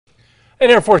An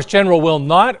Air Force general will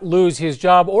not lose his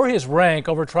job or his rank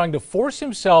over trying to force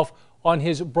himself on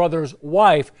his brother's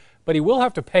wife, but he will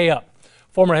have to pay up.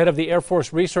 Former head of the Air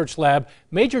Force Research Lab,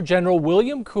 Major General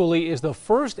William Cooley is the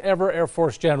first ever Air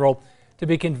Force general to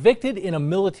be convicted in a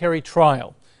military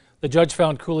trial. The judge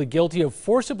found Cooley guilty of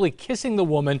forcibly kissing the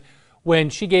woman when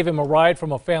she gave him a ride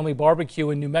from a family barbecue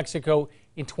in New Mexico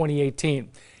in 2018.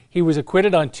 He was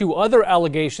acquitted on 2 other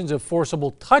allegations of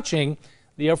forcible touching.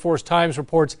 The Air Force Times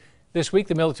reports this week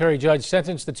the military judge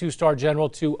sentenced the 2-star general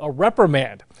to a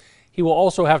reprimand. He will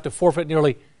also have to forfeit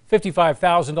nearly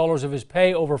 $55,000 of his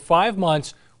pay over 5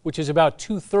 months, which is about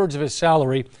 2/3 of his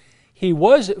salary. He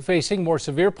was facing more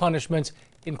severe punishments,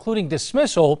 including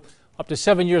dismissal, up to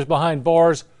 7 years behind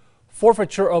bars,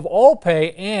 forfeiture of all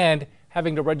pay, and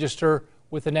having to register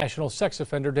with the National Sex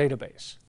Offender Database.